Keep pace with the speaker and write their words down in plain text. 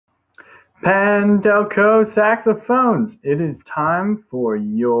Pendelco saxophones. It is time for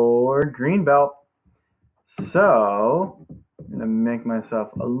your green belt. So, I'm going to make myself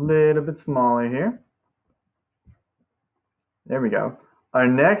a little bit smaller here. There we go. Our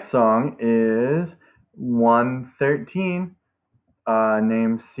next song is 113,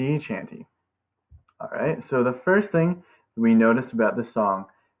 named Sea Chanty. Alright, so the first thing we noticed about this song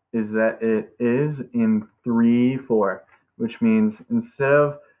is that it is in 3/4, which means instead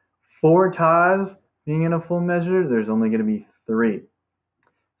of 4 tas being in a full measure, there's only going to be 3.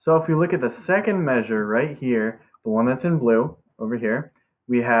 So if we look at the second measure right here, the one that's in blue over here,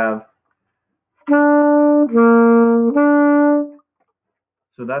 we have, so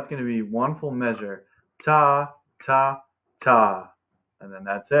that's going to be one full measure, ta, ta, ta, and then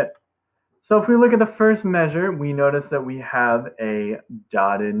that's it. So if we look at the first measure, we notice that we have a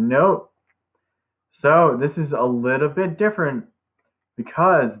dotted note. So this is a little bit different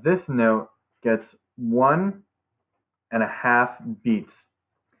because this note gets 1.5 beats.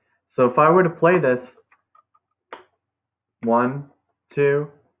 So if I were to play this, 1,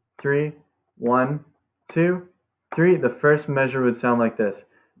 2, 3, 1, 2, 3, the first measure would sound like this.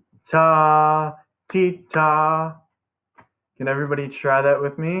 Ta, ti, ta. Can everybody try that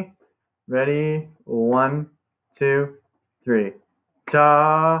with me? Ready? 1, 2, 3.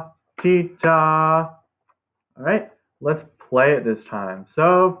 Ta, ti, ta. Alright, let's play it this time.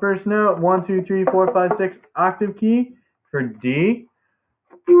 So first note, 1, 2, 3, 4, 5, 6, octave key for D.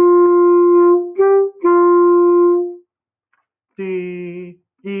 D,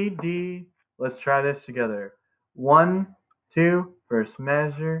 E, D. Let's try this together. 1, 2, first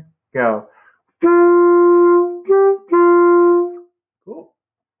measure, go. Cool.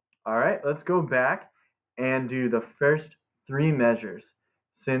 Alright, let's go back and do the first 3 measures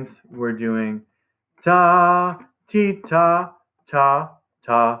since we're doing ta, ti, ta, ta,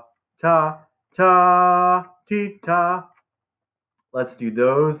 ta, ta, ta, ti, ta. Let's do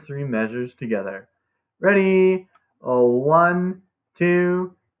those 3 measures together. Ready? 1,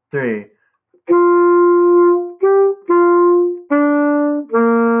 2, 3.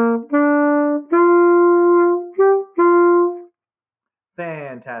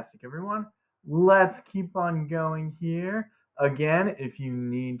 Fantastic, everyone. Let's keep on going here. Again, if you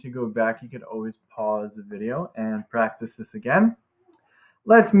need to go back, you could always pause the video and practice this again.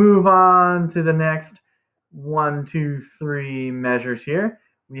 Let's move on to the next 1, 2, 3 measures here.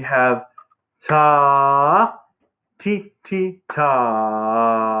 We have ta, ti, ti,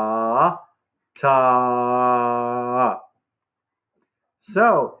 ta, ta.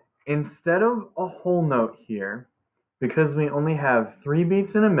 So instead of a whole note here, because we only have 3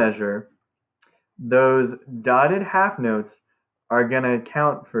 beats in a measure, those dotted half notes are going to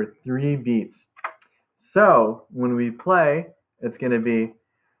count for 3 beats. So when we play, it's going to be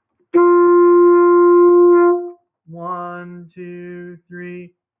 1, 2,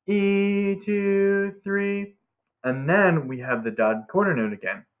 3, E, 2, 3, and then we have the dotted quarter note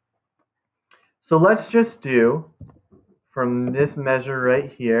again. So let's just do from this measure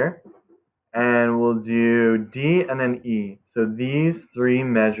right here, and we'll do D and then E. So these 3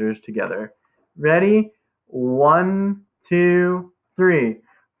 measures together. Ready? 1, 2, 3.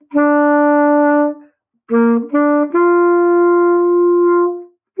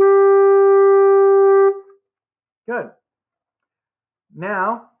 Good.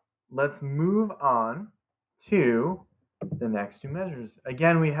 Now, let's move on to the next 2 measures.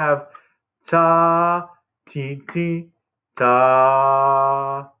 Again, we have ta, ti, ti,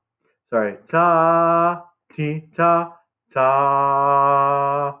 ta. Sorry, ta, ti, ta,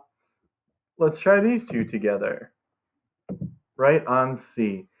 ta. Let's try these 2 together. Right on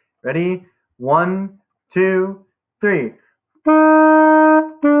C. Ready? 1, 2, 3.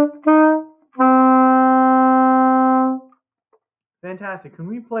 Fantastic. Can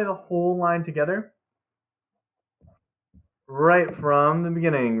we play the whole line together? Right from the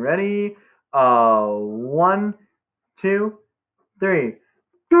beginning. Ready? 1, 2, 3.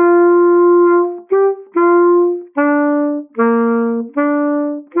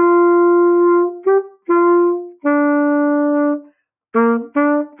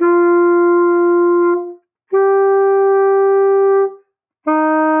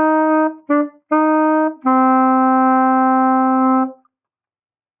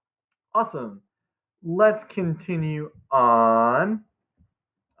 Awesome. Let's continue on.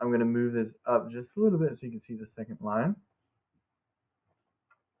 I'm going to move this up just a little bit so you can see the second line.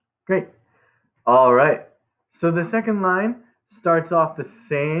 Great. All right. So the second line starts off the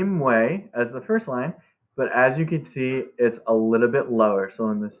same way as the first line, but as you can see, it's a little bit lower.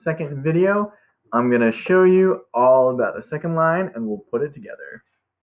 So in the second video, I'm going to show you all about the second line and we'll put it together.